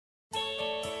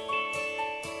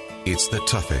It's the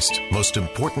toughest, most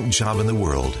important job in the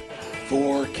world.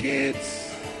 4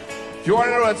 kids. If you want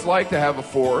to know what it's like to have a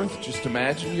 4th, just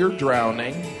imagine you're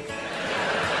drowning,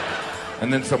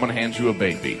 and then someone hands you a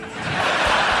baby.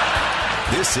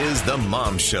 This is The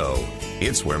Mom Show.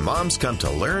 It's where moms come to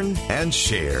learn and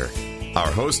share.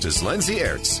 Our host is Lindsay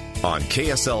Aerts on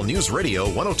KSL News Radio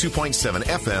 102.7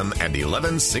 FM and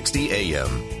 1160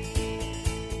 AM.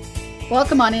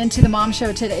 Welcome on into The Mom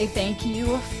Show today. Thank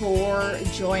you for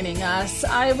joining us.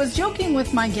 I was joking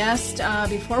with my guest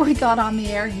before we got on the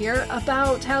air here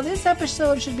about how this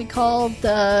episode should be called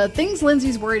Things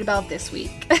Lindsay's Worried About This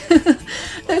Week.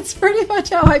 That's pretty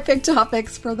much how I pick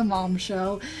topics for The Mom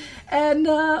Show. And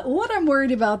what I'm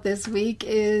worried about this week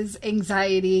is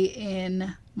anxiety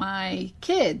in my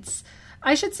kids.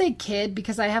 I should say kid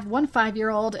because I have one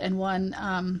 5-year-old and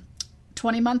one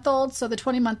 20-month-old. So the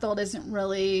 20-month-old isn't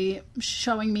really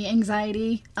showing me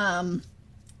anxiety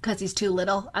because he's too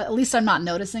little. At least I'm not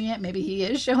noticing it. Maybe he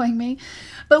is showing me.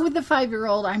 But with the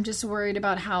 5-year-old, I'm just worried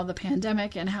about how the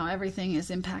pandemic and how everything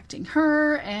is impacting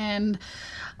her. And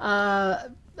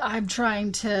I'm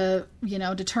trying to,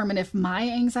 determine if my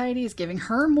anxiety is giving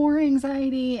her more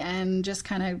anxiety and just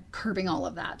kind of curbing all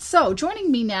of that. So joining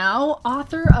me now,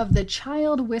 author of The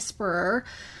Child Whisperer,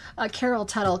 Carol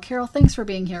Tuttle. Carol, thanks for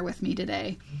being here with me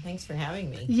today. Thanks for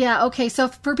having me. Yeah, okay. So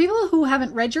for people who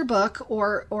haven't read your book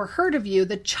or heard of you,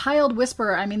 The Child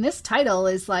Whisperer, I mean, this title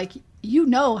is like,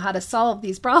 how to solve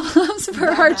these problems for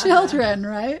our children,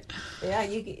 right? Yeah,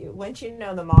 once you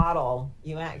know the model,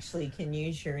 you actually can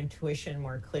use your intuition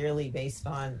more clearly based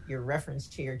on your reference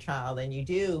to your child. And you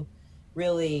do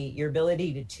really, your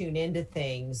ability to tune into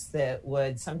things that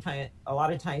would a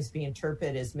lot of times be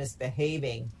interpreted as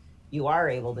misbehaving, you are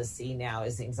able to see now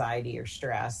as anxiety or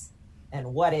stress.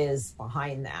 And what is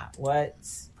behind that?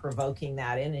 What's provoking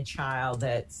that in a child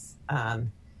that's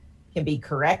can be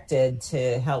corrected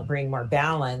to help bring more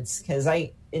balance, because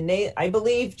I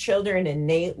believe children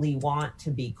innately want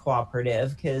to be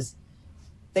cooperative because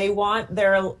they want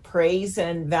their praise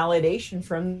and validation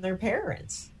from their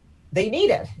parents. They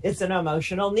need it. It's an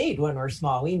emotional need when we're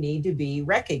small. We need to be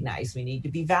recognized. We need to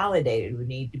be validated. We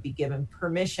need to be given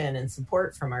permission and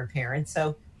support from our parents.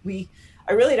 So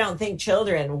I really don't think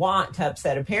children want to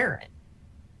upset a parent.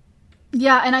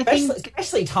 Yeah, and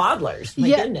especially toddlers. My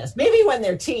goodness, maybe when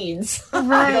they're teens, right?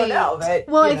 I don't know,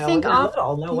 but I think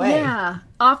no way. Yeah,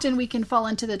 often we can fall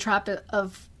into the trap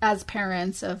of as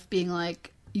parents of being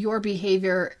like, your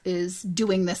behavior is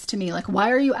doing this to me. Like,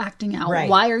 why are you acting out? Right.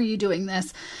 Why are you doing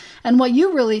this? And what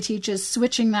you really teach is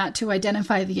switching that to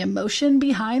identify the emotion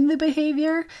behind the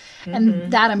behavior,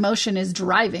 and that emotion is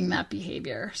driving that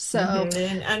behavior. So,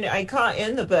 and I call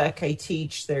in the book, I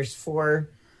teach there's 4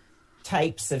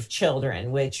 types of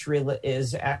children, which really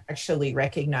is actually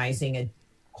recognizing a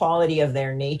quality of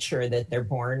their nature that they're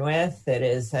born with, that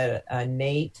is a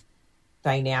innate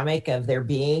dynamic of their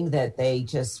being that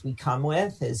we come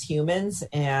with as humans.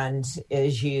 And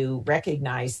as you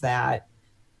recognize that,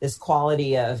 this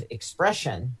quality of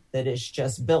expression that is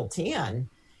just built in,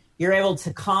 you're able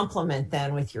to complement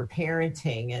then with your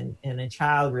parenting, and a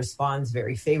child responds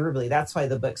very favorably. That's why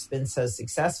the book's been so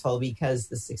successful, because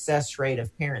the success rate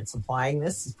of parents applying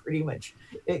this is pretty much,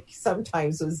 it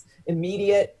sometimes was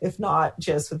immediate, if not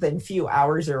just within a few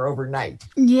hours or overnight.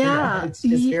 Yeah. It's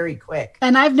just very quick.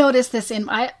 And I've noticed this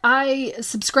I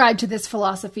subscribe to this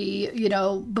philosophy,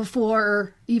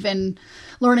 before even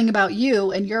learning about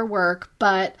you and your work,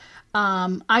 but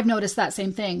I've noticed that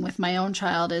same thing with my own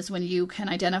child, is when you can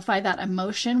identify that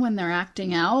emotion when they're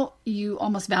acting out, you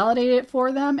almost validate it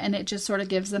for them. And it just sort of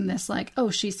gives them this like,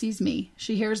 oh, she sees me,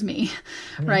 she hears me,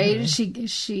 right?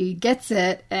 She gets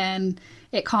it, and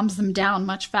it calms them down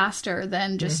much faster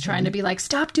than just trying to be like,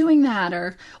 stop doing that,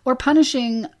 or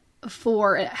punishing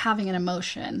for having an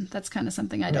emotion. That's kind of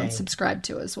something I don't subscribe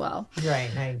to as well.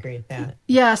 Right. I agree with that.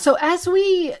 Yeah. So as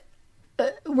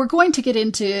we're going to get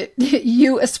into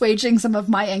you assuaging some of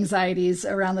my anxieties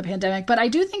around the pandemic, but I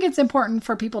do think it's important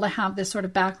for people to have this sort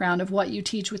of background of what you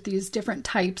teach with these different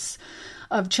types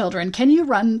of children. Can you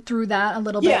run through that a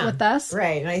little bit with us?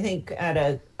 Right. And I think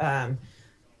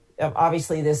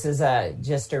obviously this is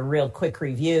just a real quick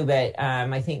review, but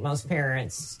I think most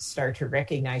parents start to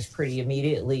recognize pretty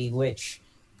immediately which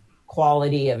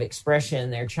quality of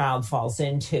expression their child falls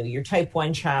into. Your type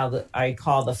 1 child, I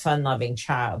call the fun-loving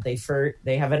child.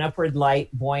 They have an upward light,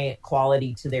 buoyant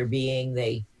quality to their being.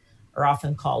 They are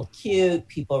often called cute.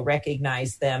 People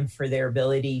recognize them for their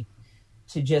ability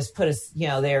to just put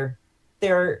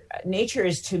their nature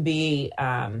is to be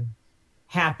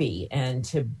happy and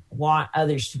to want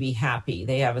others to be happy.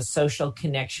 They have a social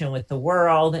connection with the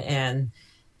world, and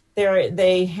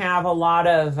they have a lot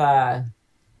of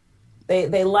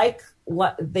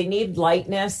they need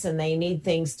lightness, and they need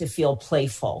things to feel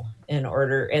playful in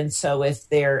order. And so if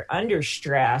they're under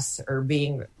stress or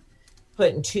being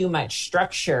put in too much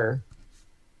structure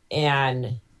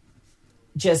and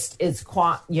just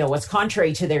what's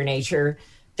contrary to their nature,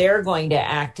 they're going to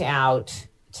act out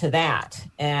to that,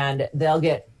 and they'll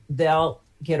get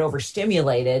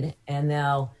overstimulated, and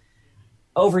they'll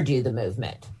overdo the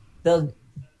movement. Then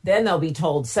they'll be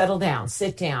told, settle down,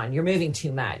 sit down, you're moving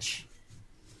too much.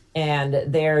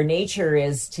 And their nature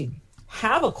is to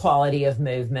have a quality of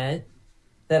movement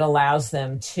that allows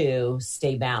them to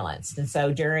stay balanced. And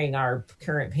so during our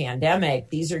current pandemic,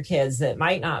 these are kids that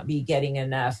might not be getting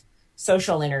enough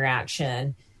social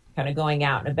interaction, kind of going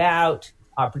out and about,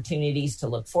 opportunities to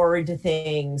look forward to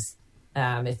things.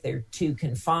 If they're too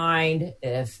confined,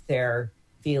 if they're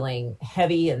feeling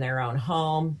heavy in their own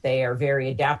home, they are very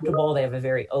adaptable. They have a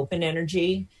very open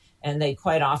energy, and they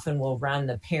quite often will run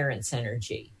the parent's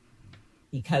energy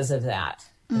because of that.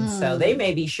 And so they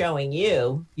may be showing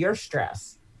you your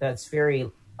stress. That's very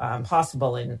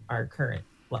possible in our current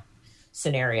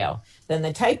scenario. Then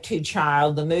the type 2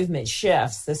 child, the movement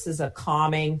shifts. This is a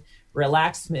calming,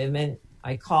 relaxed movement.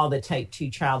 I call the type 2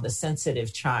 child the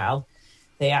sensitive child.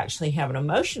 They actually have an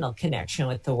emotional connection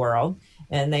with the world,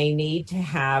 and they need to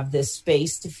have this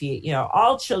space to feel.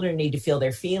 All children need to feel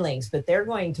their feelings, but they're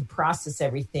going to process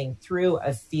everything through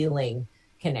a feeling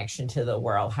connection to the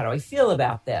world. How do I feel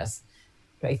about this?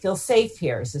 Do I feel safe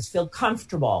here? Does this feel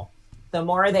comfortable? The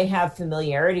more they have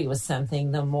familiarity with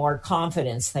something, the more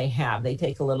confidence they have. They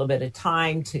take a little bit of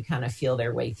time to kind of feel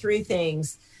their way through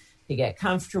things, to get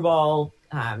comfortable.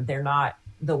 They're not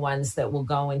the ones that will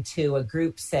go into a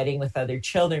group setting with other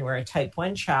children, where a type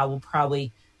 1 child will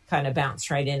probably kind of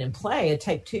bounce right in and play. A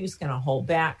type 2 is going to hold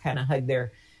back, kind of hug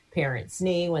their parent's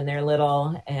knee when they're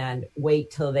little, and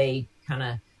wait till they kind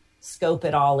of scope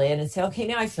it all in and say, okay,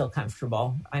 now I feel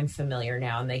comfortable. I'm familiar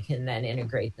now, and they can then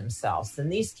integrate themselves.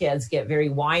 And these kids get very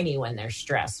whiny when they're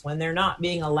stressed, when they're not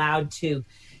being allowed to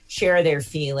share their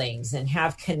feelings and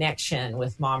have connection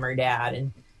with mom or dad,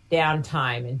 and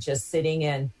downtime, and just sitting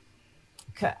in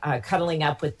cuddling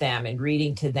up with them and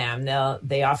reading to them.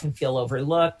 They often feel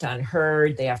overlooked,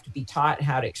 unheard. They have to be taught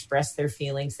how to express their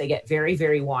feelings. They get very,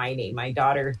 very whiny. My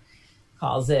daughter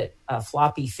calls it a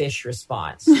floppy fish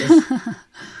response. Just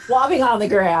flopping on the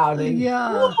ground and,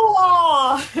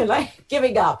 and like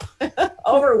giving up,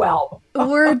 overwhelmed.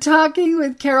 We're talking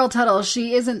with Carol Tuttle.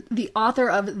 She is the author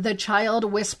of The Child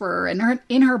Whisperer. And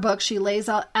in her book, she lays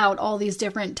out all these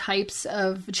different types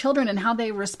of children and how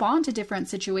they respond to different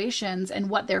situations and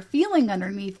what they're feeling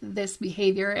underneath this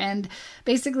behavior. And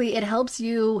basically, it helps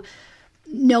you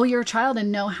know your child and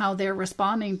know how they're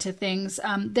responding to things.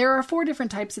 There are 4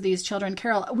 different types of these children.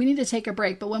 Carol, we need to take a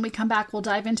break, but when we come back, we'll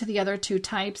dive into the other 2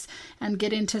 types and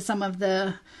get into some of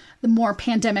the more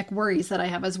pandemic worries that I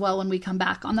have as well when we come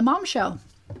back on The Mom Show.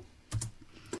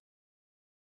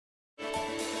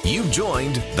 You've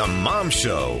joined The Mom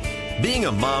Show. Being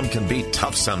a mom can be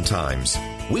tough sometimes.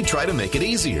 We try to make it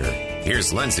easier.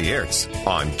 Here's Lindsay Aerts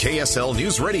on KSL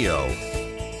News Radio.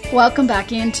 Welcome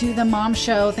back into The Mom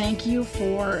Show. Thank you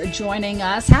for joining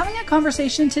us. Having a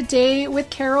conversation today with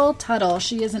Carol Tuttle.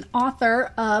 She is an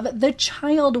author of The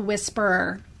Child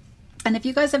Whisperer. And if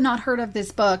you guys have not heard of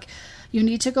this book, you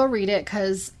need to go read it,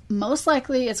 because most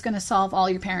likely it's going to solve all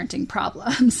your parenting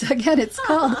problems. Again, it's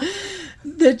called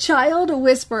The Child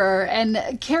Whisperer.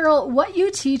 And Carol, what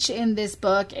you teach in this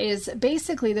book is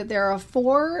basically that there are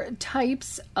 4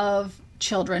 types of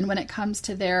children when it comes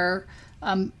to their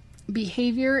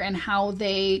behavior and how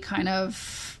they kind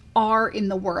of are in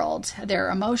the world, their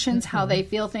emotions, how they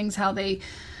feel things, how they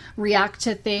react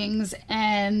to things.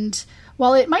 And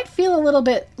while it might feel a little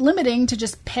bit limiting to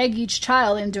just peg each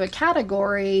child into a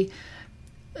category,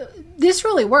 this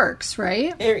really works,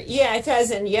 right? Yeah, it does.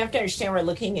 And you have to understand we're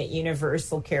looking at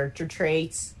universal character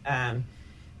traits. We're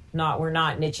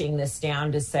not niching this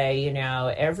down to say,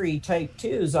 every type 2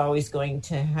 is always going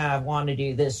to want to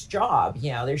do this job.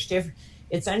 There's different.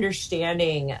 It's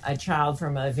understanding a child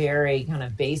from a very kind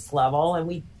of base level.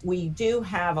 And we do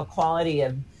have a quality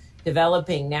of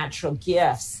developing natural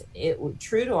gifts,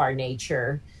 true to our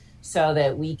nature, so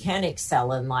that we can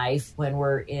excel in life when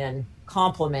we're in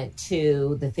complement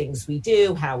to the things we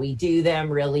do. How we do them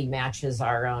really matches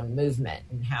our own movement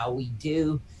and how we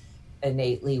do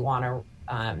innately want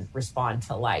to respond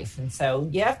to life. And so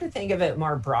you have to think of it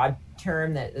more broad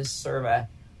term, that is sort of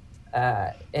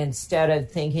instead of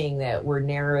thinking that we're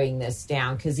narrowing this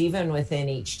down, because even within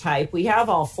each type, we have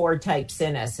all 4 types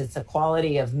in us. It's a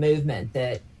quality of movement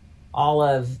that all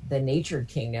of the nature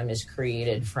kingdom is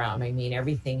created from. I mean,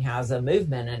 everything has a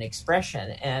movement and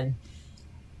expression, and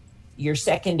your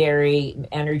secondary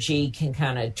energy can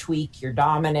kind of tweak your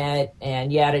dominant.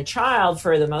 And yet a child,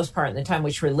 for the most part in the time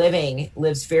which we're living,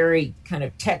 lives very kind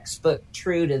of textbook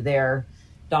true to their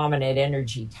dominant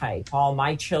energy type. All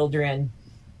my children,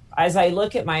 as I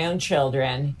look at my own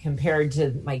children compared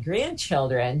to my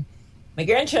grandchildren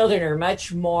are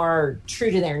much more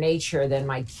true to their nature than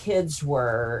my kids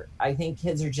were. I think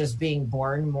kids are just being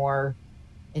born more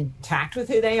intact with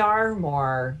who they are,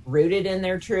 more rooted in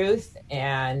their truth,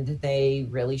 and they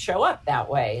really show up that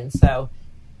way. And so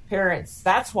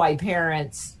that's why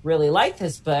parents really like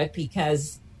this book,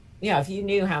 because, if you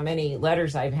knew how many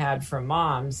letters I've had from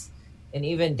moms and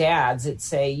even dads that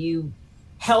say, you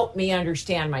help me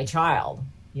understand my child,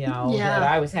 that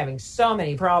I was having so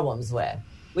many problems with.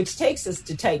 Which takes us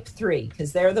to type 3,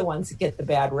 because they're the ones that get the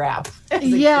bad rap.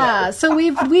 Yeah. So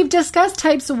we've discussed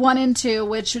types 1 and 2,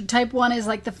 which type 1 is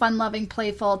like the fun-loving,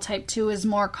 playful. Type 2 is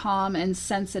more calm and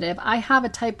sensitive. I have a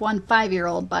type 1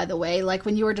 5-year-old, by the way. Like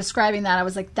when you were describing that, I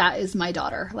was like, that is my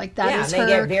daughter. Like that is her. Yeah,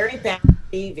 they get very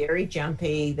bouncy, very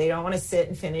jumpy. They don't want to sit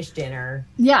and finish dinner.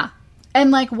 Yeah. And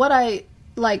like what I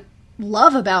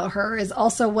love about her is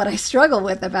also what I struggle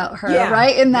with about her,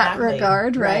 right? In that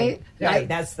regard, right? Right.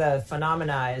 That's the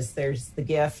phenomena, is there's the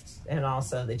gift and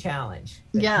also the challenge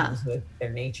that comes with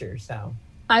their nature. So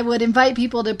I would invite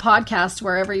people to podcast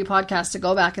wherever you podcast to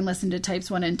go back and listen to types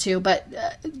 1 and 2, but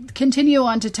continue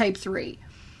on to type 3.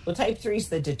 Well, type 3 is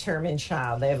the determined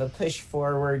child. They have a push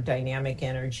forward dynamic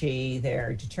energy.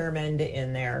 They're determined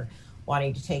in their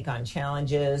wanting to take on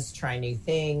challenges, try new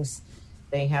things.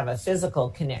 They have a physical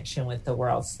connection with the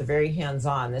world. So they're very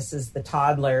hands-on. This is the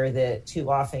toddler that too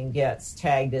often gets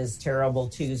tagged as terrible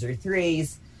 2s or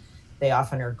 3s. They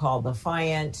often are called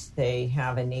defiant. They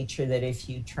have a nature that if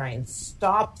you try and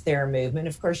stop their movement,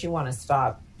 of course you want to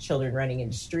stop children running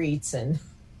into streets and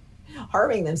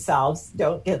harming themselves.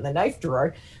 Don't get in the knife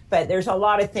drawer. But there's a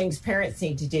lot of things parents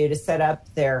need to do to set up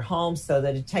their home so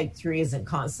that a type 3 isn't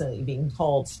constantly being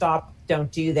told, stop,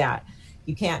 don't do that.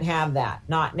 You can't have that.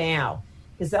 Not now.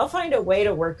 Because they'll find a way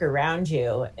to work around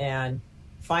you and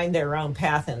find their own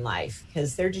path in life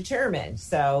because they're determined.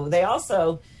 So they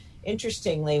also,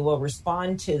 interestingly, will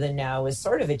respond to the no as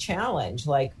sort of a challenge,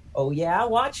 like, oh, yeah,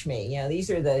 watch me. These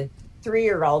are the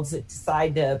 3-year-olds that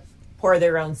decide to pour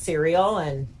their own cereal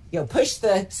and, push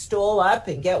the stool up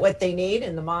and get what they need.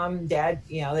 And the mom and dad,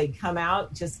 they come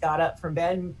out, just got up from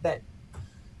bed, but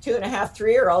 2.5,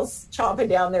 3-year-olds chomping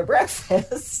down their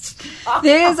breakfast.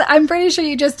 I'm pretty sure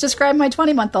you just described my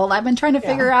 20-month-old. I've been trying to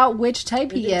figure out which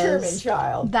type he is. Determined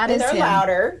child. They're him.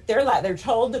 Louder. They're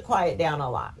told to quiet down a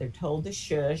lot. They're told to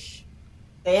shush.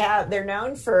 They're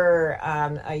known for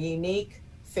a unique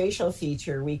facial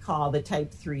feature we call the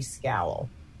type 3 scowl.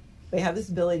 They have this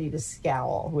ability to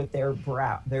scowl with their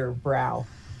brow.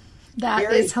 That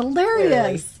is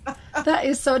hilarious. That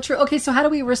is so true. Okay, so how do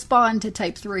we respond to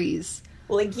type 3s?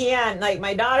 Well, again, like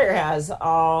my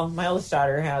oldest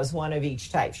daughter has one of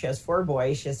each type. She has 4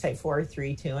 boys. She has type 4,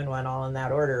 3, 2, and 1, all in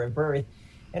that order of birth.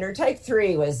 And her type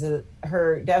 3 was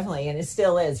her definitely, and it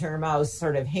still is, her most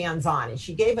sort of hands-on. And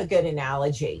she gave a good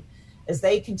analogy. As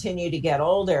they continue to get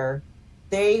older,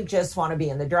 they just want to be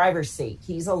in the driver's seat.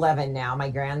 He's 11 now, my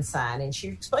grandson. And she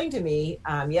explained to me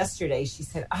yesterday, she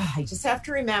said, I just have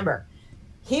to remember,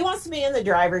 he wants to be in the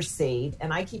driver's seat,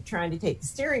 and I keep trying to take the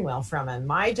steering wheel from him.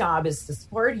 My job is to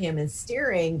support him in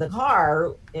steering the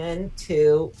car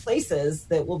into places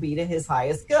that will be to his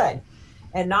highest good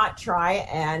and not try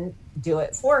and do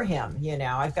it for him.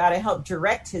 I've got to help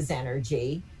direct his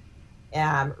energy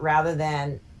rather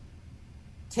than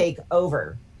take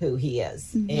over who he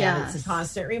is. And it's a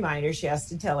constant reminder she has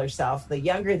to tell herself. The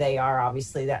younger they are,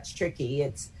 obviously, that's tricky.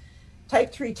 It's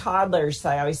type 3 toddlers,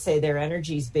 I always say their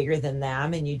energy is bigger than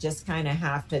them, and you just kind of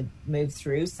have to move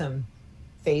through some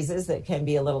phases that can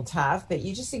be a little tough. But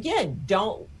you just, again,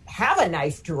 don't have a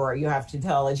knife drawer. You have to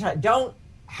tell a child, don't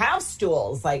have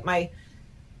stools. Like my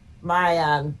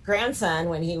grandson,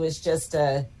 when he was just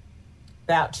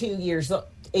about 2 years,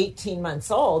 18 months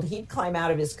old, he'd climb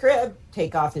out of his crib,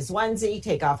 take off his onesie,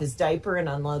 take off his diaper, and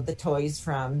unload the toys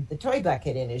from the toy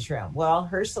bucket in his room. Well,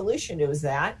 her solution to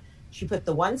that, she put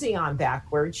the onesie on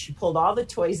backwards. She pulled all the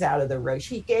toys out of the room.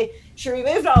 She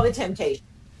removed all the temptation.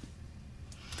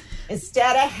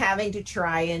 Instead of having to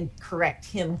try and correct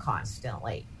him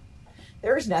constantly.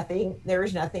 There was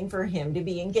nothing for him to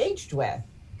be engaged with.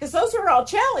 Because those were all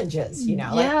challenges,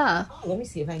 Yeah. Like, let me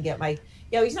see if I can get my,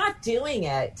 he's not doing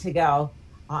it to go,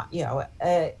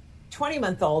 a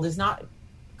 20-month-old is not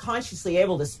consciously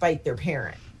able to spite their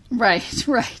parent. Right,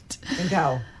 right. And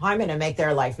go, I'm going to make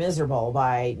their life miserable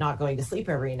by not going to sleep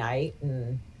every night.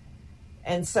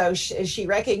 And so she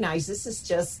recognized this is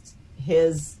just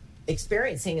his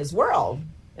experiencing his world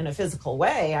in a physical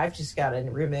way. I've just got to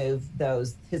remove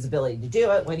his ability to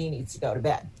do it when he needs to go to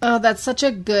bed. Oh, that's such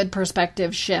a good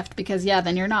perspective shift, because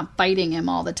then you're not fighting him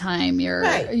all the time.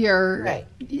 Right.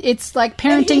 It's like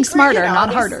parenting smarter,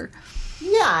 not harder.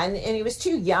 Yeah, and he was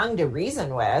too young to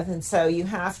reason with. And so you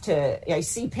have to, I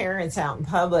see parents out in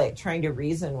public trying to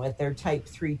reason with their type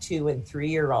 3, 2, and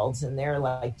 3-year-olds, and they're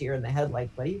like deer in the headlight.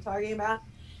 What are you talking about?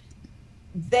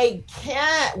 They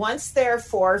can't, once they're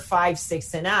 4, 5,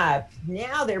 6 and up,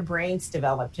 now their brain's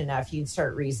developed enough, you can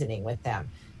start reasoning with them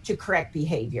to correct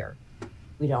behavior.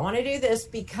 We don't want to do this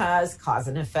because cause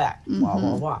and effect, blah,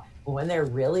 blah, blah. But when they're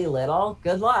really little,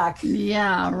 good luck.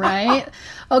 Yeah, right.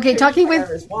 Okay,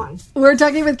 we're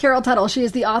talking with Carol Tuttle. She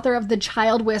is the author of The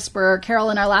Child Whisperer. Carol,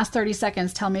 in our last 30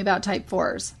 seconds, tell me about type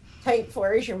 4s. Type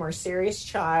 4 is your more serious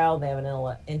child. They have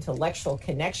an intellectual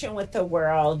connection with the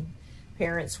world.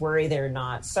 Parents worry they're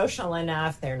not social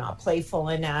enough. They're not playful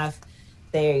enough.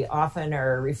 They often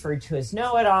are referred to as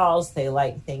know-it-alls. They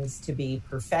like things to be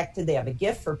perfected. They have a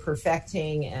gift for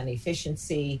perfecting and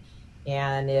efficiency.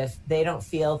 And if they don't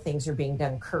feel things are being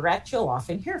done correct, you'll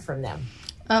often hear from them.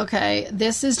 Okay,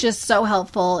 this is just so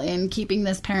helpful in keeping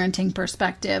this parenting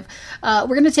perspective. We're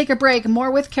going to take a break.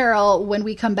 More with Carol when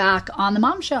we come back on The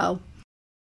Mom Show.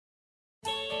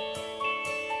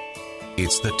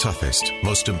 It's the toughest,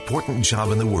 most important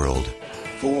job in the world.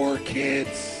 4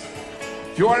 kids.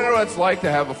 If you want to know what it's like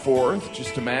to have a 4th,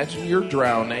 just imagine you're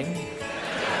drowning,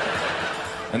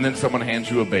 and then someone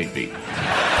hands you a baby.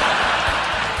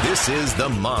 This is The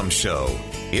Mom Show.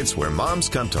 It's where moms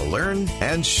come to learn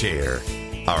and share.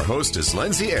 Our host is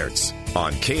Lindsay Aerts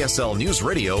on KSL News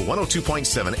Radio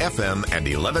 102.7 FM and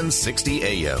 1160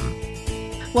 AM.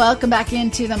 Welcome back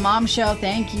into The Mom Show.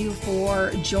 Thank you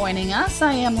for joining us.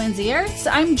 I am Lindsay Aerts.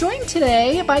 I'm joined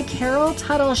today by Carol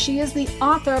Tuttle. She is the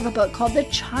author of a book called The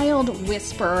Child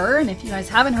Whisperer. And if you guys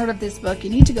haven't heard of this book, you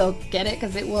need to go get it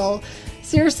because it will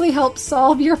seriously help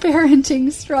solve your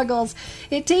parenting struggles.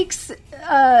 It takes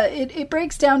it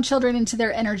breaks down children into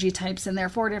their energy types, and there are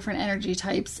 4 different energy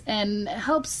types, and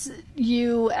helps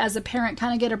you as a parent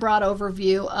kind of get a broad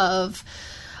overview of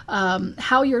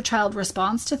how your child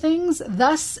responds to things,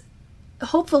 thus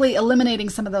hopefully eliminating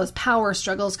some of those power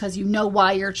struggles because you know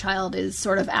why your child is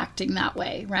sort of acting that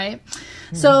way, right?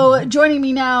 Mm-hmm. So joining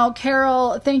me now,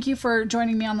 Carol, thank you for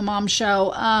joining me on The Mom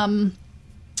Show.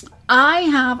 I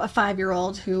have a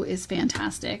 5-year-old who is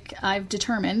fantastic. I've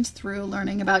determined through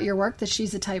learning about your work that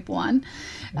she's a type 1,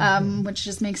 which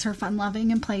just makes her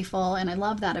fun-loving and playful, and I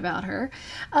love that about her.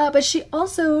 But she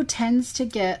also tends to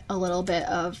get a little bit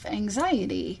of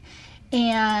anxiety.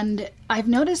 And I've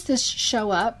noticed this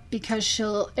show up because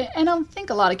and I don't think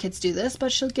a lot of kids do this,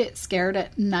 but she'll get scared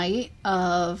at night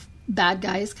of bad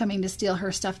guys coming to steal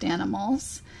her stuffed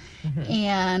animals. Mm-hmm.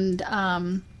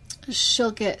 And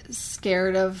she'll get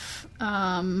scared of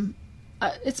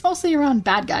it's mostly around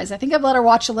bad guys. I think I've let her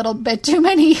watch a little bit too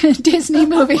many Disney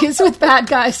movies with bad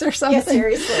guys or something. Yeah,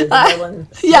 seriously.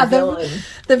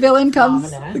 The villain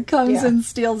comes and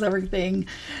steals everything.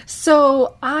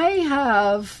 So I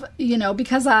have,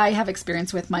 because I have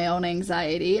experience with my own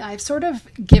anxiety, I've sort of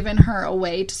given her a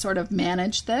way to sort of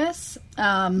manage this.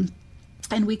 And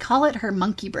we call it her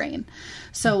monkey brain.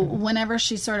 So whenever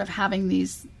she's sort of having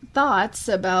these thoughts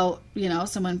about,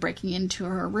 someone breaking into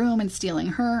her room and stealing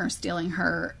her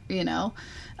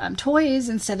toys,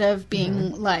 instead of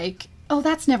being like, oh,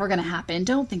 that's never going to happen.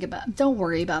 Don't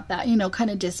worry about that. Kind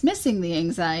of dismissing the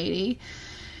anxiety.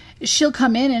 She'll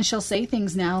come in and she'll say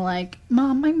things now like,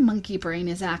 Mom, my monkey brain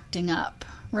is acting up.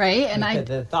 Right. And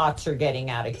the thoughts are getting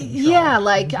out of control. Yeah.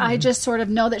 Like I just sort of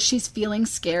know that she's feeling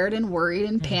scared and worried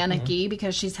and panicky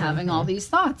because she's having all these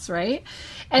thoughts. Right.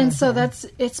 And so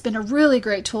it's been a really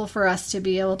great tool for us to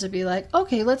be able to be like,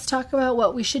 okay, let's talk about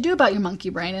what we should do about your monkey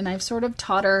brain. And I've sort of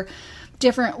taught her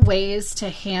different ways to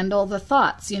handle the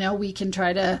thoughts. We can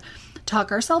try to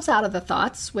talk ourselves out of the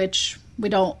thoughts, which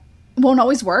won't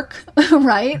always work.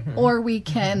 Right. Or we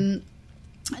can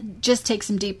just take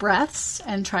some deep breaths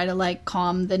and try to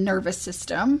calm the nervous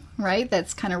system, right?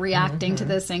 That's kind of reacting to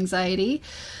this anxiety.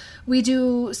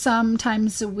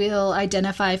 Sometimes we'll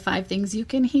identify 5 things you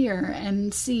can hear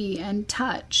and see and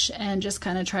touch and just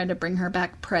kind of try to bring her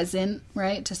back present,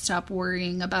 right? To stop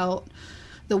worrying about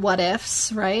the what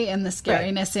ifs, right? And the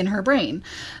scariness in her brain.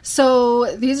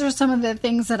 So these are some of the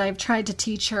things that I've tried to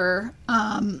teach her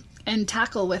and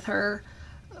tackle with her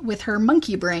with her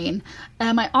monkey brain.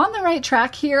 Am I on the right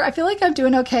track here? I feel like I'm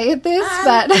doing okay at this,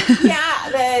 but yeah,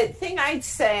 the thing I'd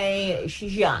say,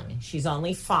 she's young. She's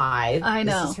only 5. I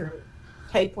know. This is her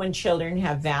type 1 children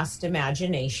have vast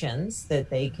imaginations that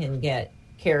they can get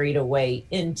carried away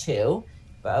into,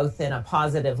 both in a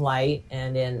positive light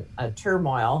and in a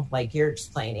turmoil, like you're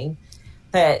explaining.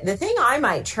 But the thing I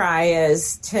might try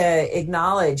is to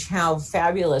acknowledge how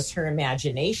fabulous her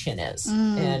imagination is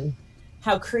and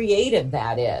how creative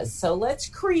that is. So let's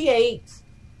create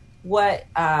what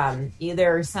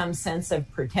either some sense of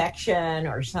protection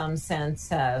or some sense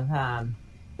of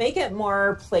make it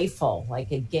more playful,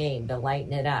 like a game, to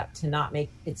lighten it up, to not make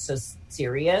it so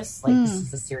serious. Like this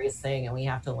is a serious thing and we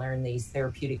have to learn these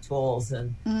therapeutic tools.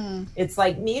 And it's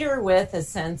like meet her with a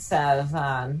sense of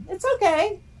it's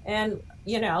okay. And,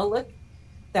 you know, look,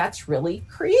 that's really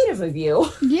creative of you.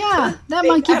 Yeah, that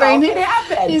monkey brain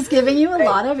is giving you a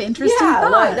lot of interesting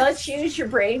thoughts. Let's use your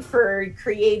brain for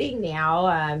creating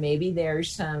now. Maybe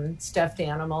there's some stuffed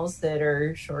animals that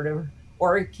are sort of,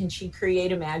 or can she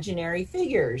create imaginary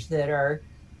figures that are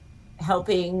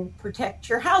helping protect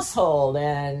your household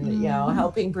and, you know,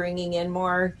 helping bringing in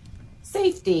more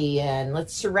safety. And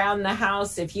let's surround the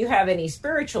house. If you have any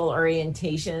spiritual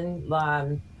orientation,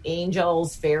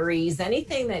 angels, fairies,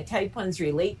 anything that type 1s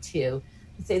relate to,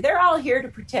 say they're all here to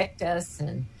protect us.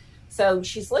 And so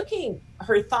she's looking,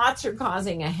 her thoughts are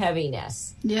causing a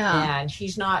heaviness. Yeah. And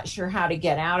she's not sure how to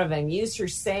get out of them. Use her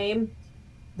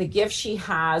the gift she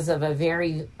has of a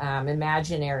very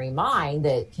imaginary mind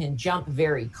that can jump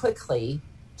very quickly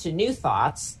to new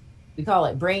thoughts. We call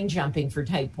it brain jumping for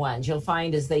type 1s. You'll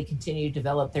find as they continue to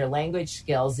develop their language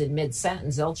skills, in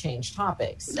mid-sentence, they'll change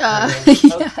topics.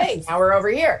 Okay, now we're over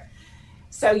here.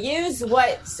 So use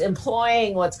what's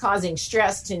causing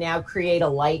stress to now create a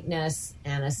lightness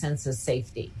and a sense of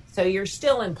safety. So you're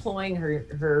still employing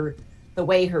the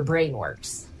way her brain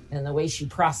works and the way she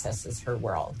processes her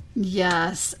world.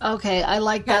 Yes. Okay. I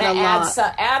like that a lot.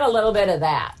 Add a little bit of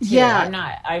that, too.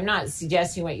 Yeah. I'm not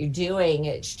suggesting what you're doing.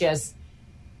 It's just,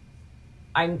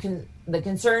 the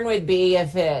concern would be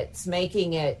if it's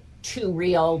making it too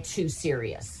real, too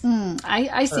serious.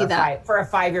 I see that. For a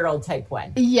 5-year-old type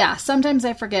 1. Yeah. Sometimes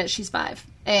I forget she's 5.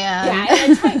 And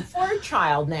a type 4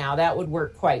 child now, that would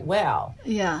work quite well.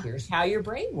 Yeah. Here's how your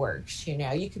brain works. You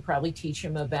know, you could probably teach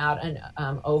them about an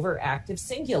overactive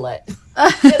cingulate in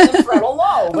the frontal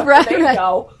lobe. Right. There you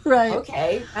go. Right.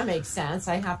 Okay, that makes sense.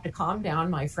 I have to calm down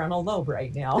my frontal lobe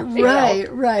right now. Right.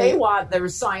 They want the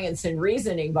science and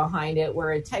reasoning behind it,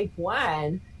 where a type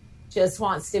 1 just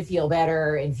wants to feel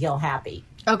better and feel happy.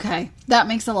 Okay, that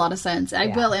makes a lot of sense. I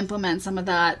will implement some of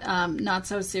that. Not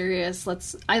so serious.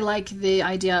 I like the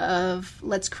idea of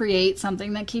let's create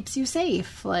something that keeps you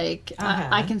safe. Like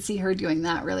I can see her doing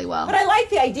that really well. But I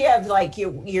like the idea of like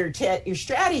your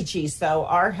strategies though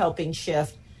are helping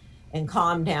shift and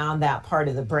calm down that part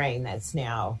of the brain that's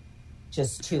now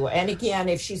just too. And again,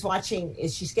 if she's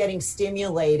getting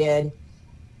stimulated,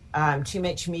 too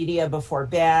much media before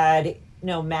bed,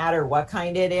 no matter what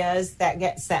kind it is, that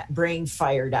gets that brain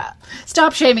fired up.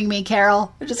 Stop shaming me,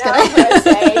 Carol. I'm just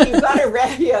kidding. You've got a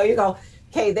radio. You go,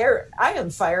 okay, I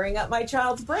am firing up my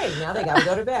child's brain. Now they got to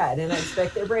go to bed. And I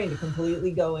expect their brain to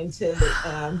completely go into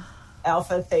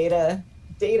alpha, theta,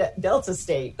 delta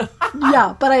state.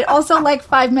 Yeah, but I also like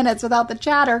 5 minutes without the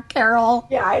chatter, Carol.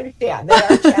 Yeah, I understand. They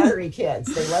are chattery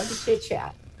kids. They love to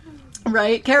chit-chat.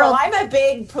 Right, Carol? Well, I'm a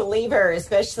big believer,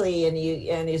 especially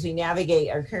and as we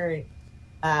navigate our current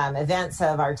events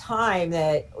of our time,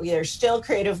 that there's still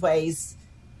creative ways.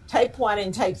 Type 1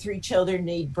 and type 3 children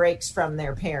need breaks from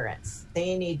their parents.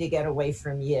 They need to get away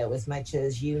from you as much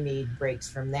as you need breaks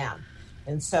from them.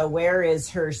 And so where is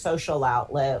her social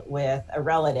outlet with a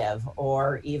relative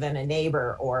or even a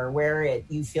neighbor, or where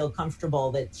you feel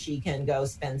comfortable that she can go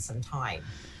spend some time?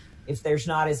 If there's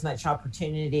not as much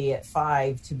opportunity at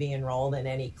 5 to be enrolled in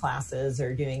any classes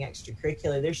or doing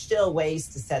extracurricular, there's still ways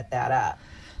to set that up.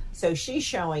 So she's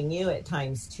showing you at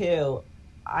times too,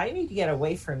 I need to get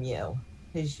away from you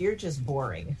because you're just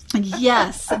boring.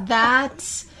 Yes,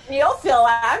 that. You'll feel,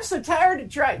 I'm so tired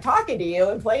of talking to you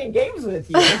and playing games with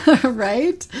you.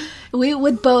 Right? We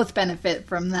would both benefit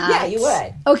from that. Yeah, you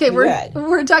would. Okay,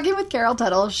 we're talking with Carol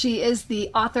Tuttle. She is the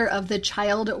author of The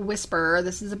Child Whisperer.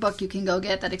 This is a book you can go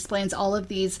get that explains all of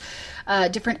these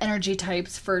different energy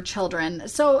types for children.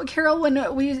 So, Carol, when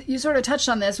you sort of touched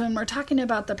on this, when we're talking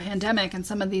about the pandemic and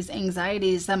some of these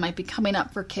anxieties that might be coming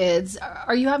up for kids,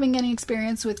 are you having any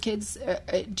experience with kids?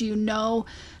 Do you know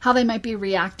how they might be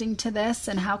reacting to this,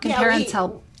 and how can parents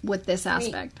help with this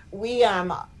aspect? We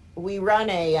run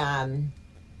a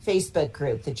Facebook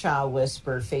group, the Child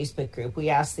Whisperer Facebook group. We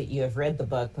ask that you have read the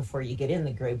book before you get in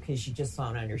the group because you just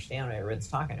don't understand what everyone's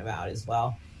talking about as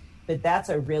well. But that's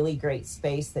a really great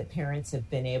space that parents have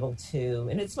been able to,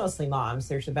 and it's mostly moms.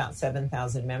 There's about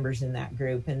 7,000 members in that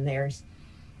group, and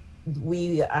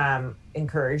we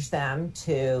encourage them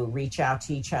to reach out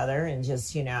to each other and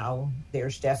just,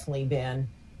 there's definitely been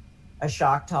a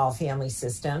shock to all family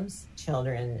systems.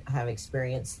 Children have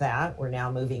experienced that. We're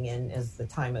now moving in, as the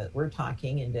time that we're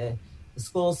talking, into the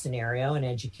school scenario and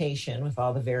education with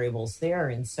all the variables there.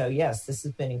 And so, yes, this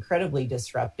has been incredibly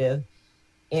disruptive,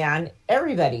 and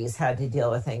everybody's had to deal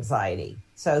with anxiety.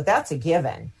 So that's a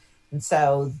given. And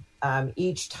so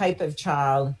each type of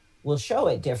child will show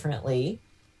it differently.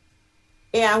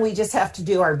 And we just have to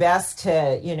do our best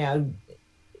to,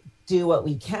 do what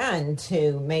we can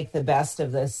to make the best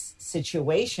of this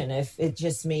situation. If it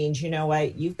just means,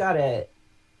 you've got to,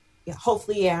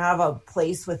 hopefully you have a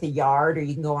place with a yard or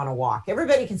you can go on a walk.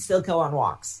 Everybody can still go on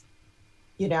walks.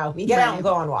 We get out and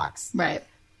go on walks. Right.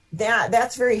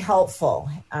 That's very helpful.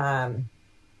 And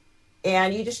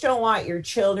you just don't want your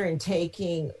children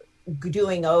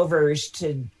doing overs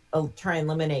to try and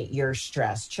eliminate your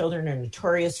stress. Children are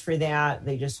notorious for that.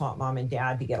 They just want mom and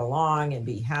dad to get along and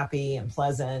be happy and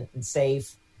pleasant and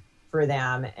safe for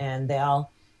them. And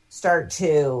they'll start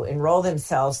to enroll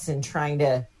themselves in trying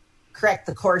to correct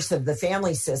the course of the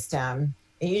family system.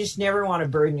 And you just never want to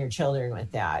burden your children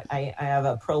with that. I have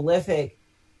a prolific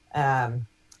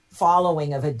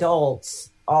following of adults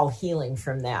all healing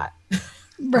from that.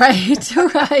 Right.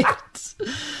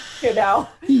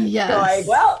 Yes. Going,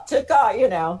 well, took off,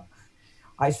 I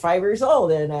was 5 years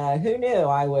old and who knew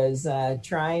I was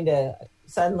trying to,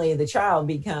 suddenly the child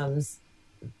becomes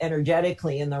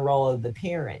energetically in the role of the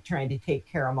parent, trying to take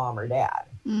care of mom or dad.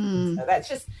 So that's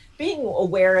just being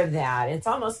aware of that. It's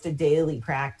almost a daily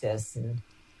practice in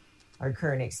our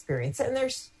current experience. And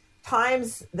there's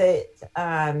times that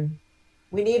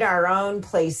we need our own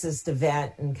places to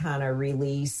vent and kind of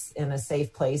release in a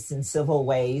safe place in civil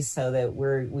ways so that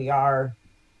we are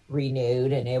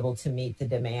renewed and able to meet the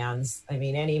demands. I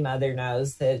mean, any mother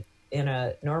knows that in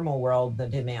a normal world, the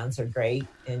demands are great,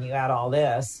 and you add all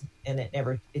this, and it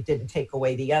didn't take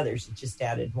away the others. It just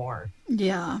added more.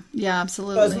 Yeah,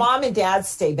 absolutely. So as mom and dad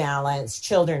stay balanced,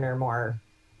 children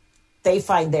they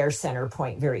find their center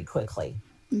point very quickly.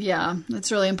 Yeah,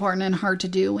 it's really important and hard to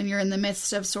do when you're in the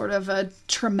midst of sort of a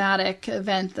traumatic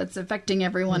event that's affecting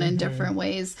everyone in different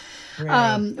ways.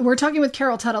 Right. We're talking with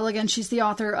Carol Tuttle again. She's the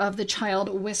author of The Child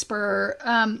Whisperer.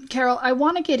 Carol, I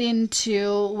want to get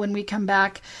into, when we come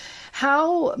back,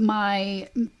 how my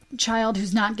child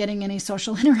who's not getting any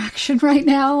social interaction right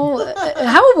now,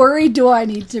 how worried do I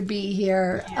need to be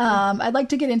here? I'd like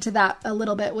to get into that a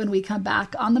little bit when we come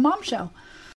back on The Mom Show.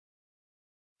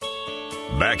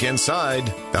 Back inside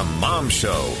The Mom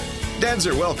Show. Dads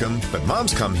are welcome, but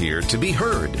moms come here to be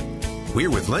heard.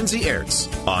 We're with Lindsay Aerts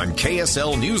on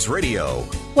KSL News Radio.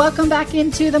 Welcome back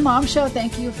into The Mom Show.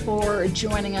 Thank you for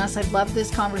joining us. I've loved this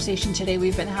conversation today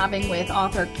we've been having with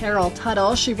author Carol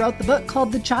Tuttle. She wrote the book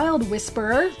called The Child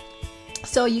Whisperer.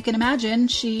 So you can imagine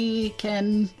she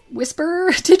can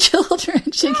whisper to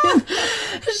children. She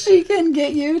can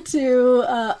get you to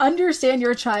understand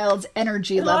your child's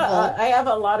energy level. I have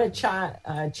a lot of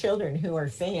children who are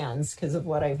fans because of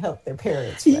what I've helped their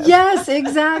parents with. Yes,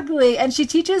 exactly. And she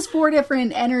teaches 4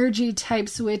 different energy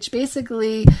types, which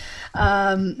basically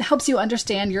helps you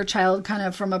understand your child kind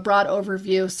of from a broad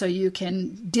overview, so you can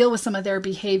deal with some of their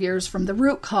behaviors from the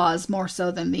root cause more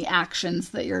so than the actions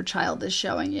that your child is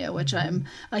showing you, which I'm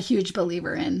a huge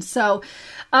believer in. So,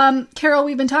 Carol,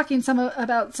 we've been talking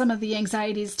about some of the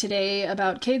anxieties today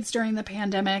about kids during the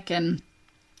pandemic and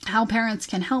how parents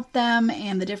can help them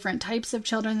and the different types of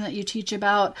children that you teach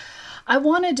about. I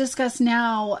want to discuss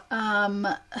now,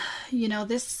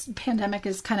 this pandemic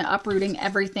is kind of uprooting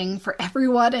everything for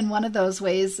everyone. And one of those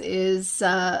ways is,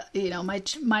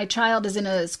 my child is in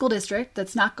a school district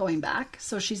that's not going back.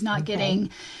 So she's not getting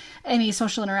any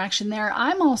social interaction there.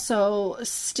 I'm also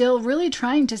still really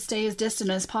trying to stay as distant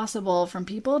as possible from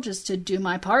people, just to do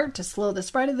my part to slow the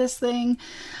spread of this thing.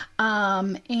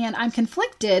 And I'm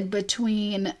conflicted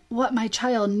between what my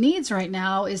child needs right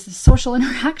now is the social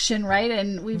interaction, right?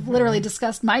 And we've literally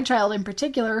discussed my child in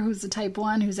particular, who's a type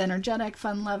 1, who's energetic,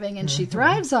 fun-loving, and she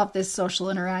thrives off this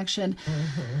social interaction,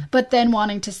 but then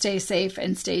wanting to stay safe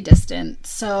and stay distant.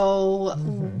 So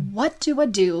what do I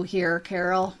do here,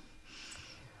 Carol?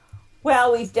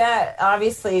 Well, we're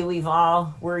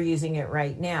using it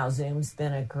right now. Zoom's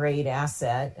been a great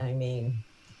asset. I mean,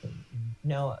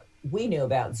 we knew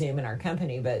about Zoom in our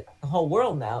company, but the whole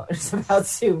world knows about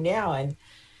Zoom now. And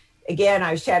again,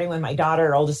 I was chatting with my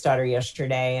daughter, oldest daughter,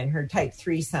 yesterday, and her type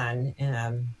 3 son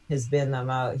has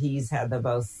been he's had the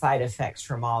both side effects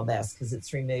from all this, because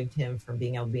it's removed him from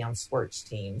being able to be on sports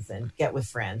teams and get with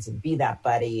friends and be that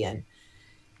buddy and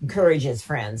encourage his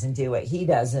friends and do what he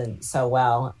doesn't so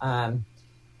well.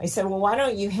 I said, well, why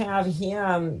don't you have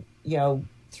him,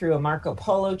 through a Marco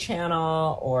Polo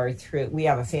channel, or we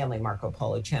have a family Marco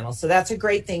Polo channel. So that's a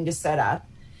great thing to set up.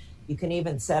 You can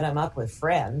even set them up with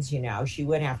friends, she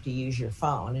would have to use your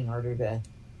phone in order to,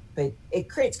 but it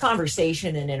creates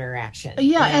conversation and interaction.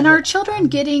 Yeah. And are children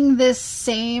getting this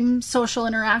same social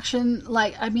interaction?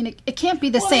 It can't be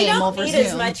the same over Zoom. They don't need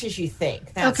as much as you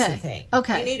think. That's the thing.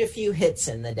 Okay. You need a few hits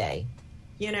in the day.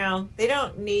 They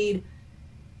don't need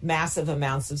massive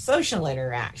amounts of social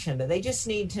interaction, but they just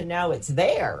need to know it's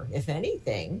there. If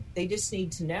anything, they just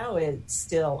need to know it's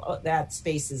still, that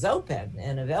space is open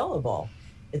and available.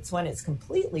 It's when it's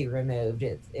completely removed,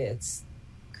 it's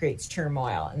creates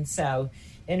turmoil. And so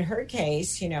in her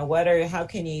case, how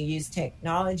can you use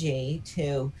technology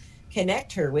to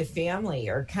connect her with family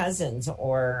or cousins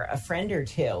or a friend or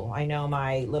two? I know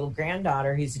my little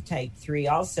granddaughter, who's a type 3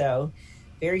 also,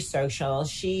 very social,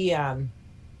 she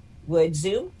would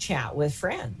Zoom chat with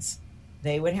friends.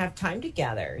 They would have time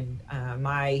together.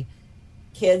 My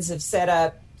kids have set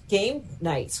up game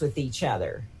nights with each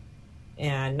other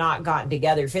and not gotten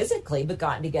together physically, but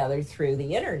gotten together through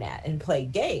the internet and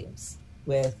played games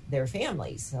with their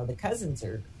families. So the cousins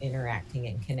are interacting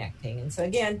and connecting. And so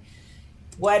again,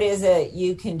 what is it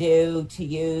you can do to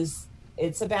use?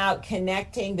 It's about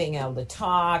connecting, being able to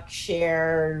talk,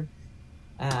 share,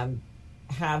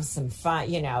 have some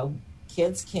fun.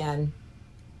 Kids can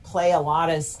play a lot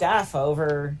of stuff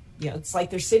over, it's like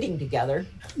they're sitting together.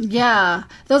 Yeah,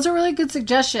 those are really good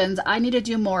suggestions. I need to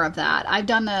do more of that. I've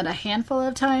done that a handful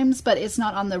of times, but it's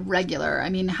not on the regular.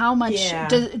 How much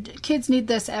do kids need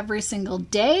this every single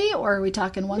day, or are we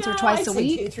talking once or twice a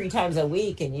week? 2-3 times a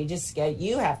week, and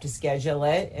you have to schedule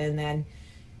it. And then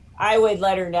I would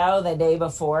let her know the day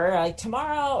before, like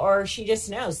tomorrow, or she just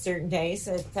knows certain days.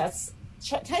 That's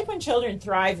type 1 children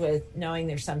thrive with knowing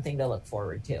there's something to look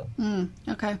forward to.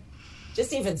 Okay.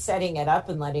 Just even setting it up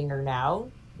and letting her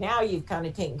know. Now you've kind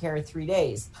of taken care of 3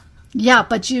 days. Yeah,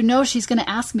 but she's going to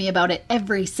ask me about it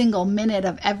every single minute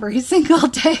of every single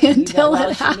day until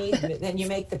it happens. Then you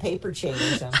make the paper change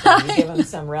or something. You give them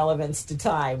some relevance to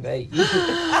time. But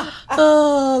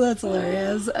oh, that's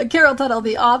hilarious. Carol Tuttle,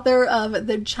 the author of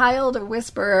The Child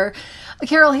Whisperer.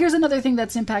 Carol, here's another thing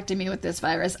that's impacting me with this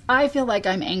virus. I feel like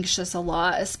I'm anxious a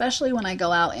lot, especially when I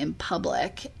go out in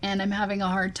public, and I'm having a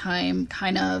hard time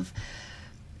kind of...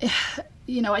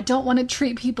 I don't want to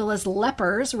treat people as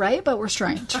lepers, right? But we're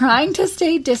trying to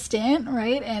stay distant,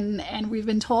 right? And we've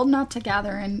been told not to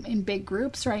gather in big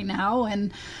groups right now.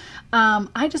 And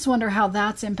I just wonder how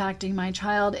that's impacting my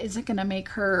child. Is it going to make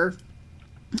her,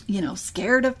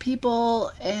 scared of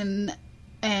people? And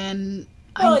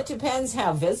it depends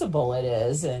how visible it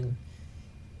is. And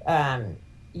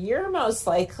you're most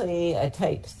likely a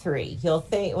type 3. You'll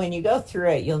think, when you go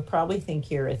through it, you'll probably think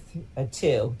you're a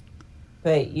 2.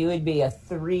 But you would be a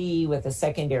 3 with a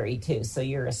secondary 2. So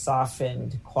you're a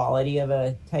softened quality of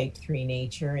a type 3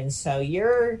 nature. And so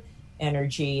your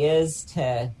energy is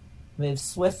to move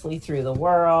swiftly through the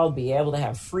world, be able to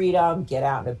have freedom, get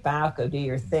out and about, go do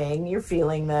your thing. You're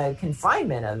feeling the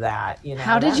confinement of that.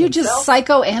 How did you just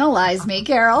psychoanalyze me,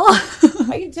 Carol?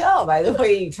 I can tell by the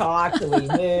way you talk, the way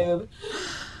you move.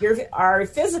 Our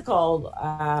physical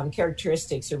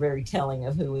characteristics are very telling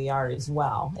of who we are as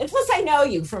well. And plus, I know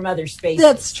you from other spaces.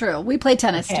 That's true. We play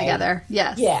tennis together.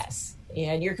 Yes. Yes.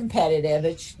 And you're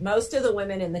competitive. Most of the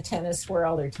women in the tennis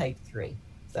world are type 3.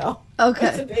 So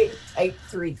it's a big type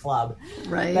 3 club.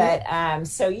 Right. But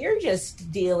so you're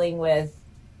just dealing with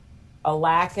a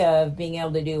lack of being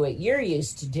able to do what you're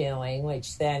used to doing,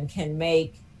 which then can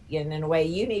make, in a way,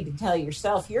 you need to tell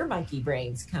yourself your monkey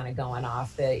brain's kind of going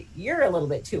off, that you're a little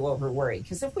bit too over worried.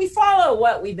 Because if we follow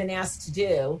what we've been asked to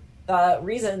do, the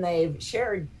reason they've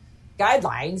shared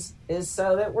guidelines is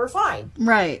so that we're fine.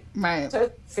 Right.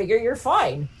 So figure you're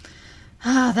fine.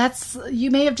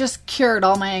 You may have just cured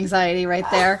all my anxiety right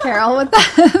there, Carol, with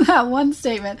that one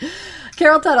statement.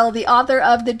 Carol Tuttle, the author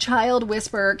of The Child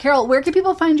Whisperer. Carol, where can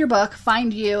people find your book,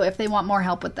 find you, if they want more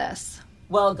help with this?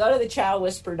 Well, go to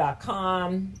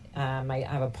thechildwhisperer.com. I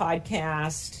have a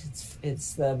podcast.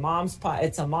 It's the mom's pod.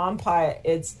 It's a mom pod.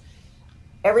 It's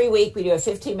every week we do a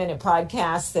 15-minute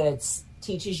podcast that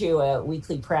teaches you a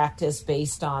weekly practice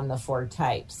based on the 4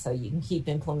 types. So you can keep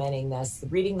implementing this.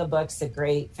 Reading the book's a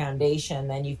great foundation.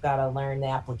 Then you've got to learn the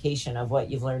application of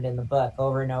what you've learned in the book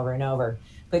over and over and over.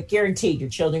 But guaranteed, your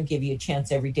children give you a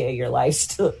chance every day of your life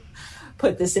to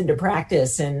put this into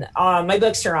practice. And my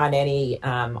books are on any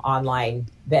online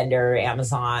vendor,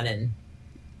 Amazon, and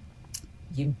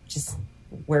you just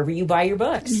wherever you buy your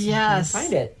books. Yes. You can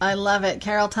find it. I love it.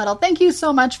 Carol Tuttle, thank you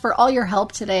so much for all your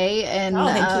help today. And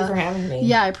thank you for having me.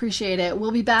 Yeah, I appreciate it.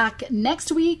 We'll be back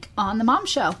next week on The Mom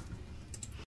Show.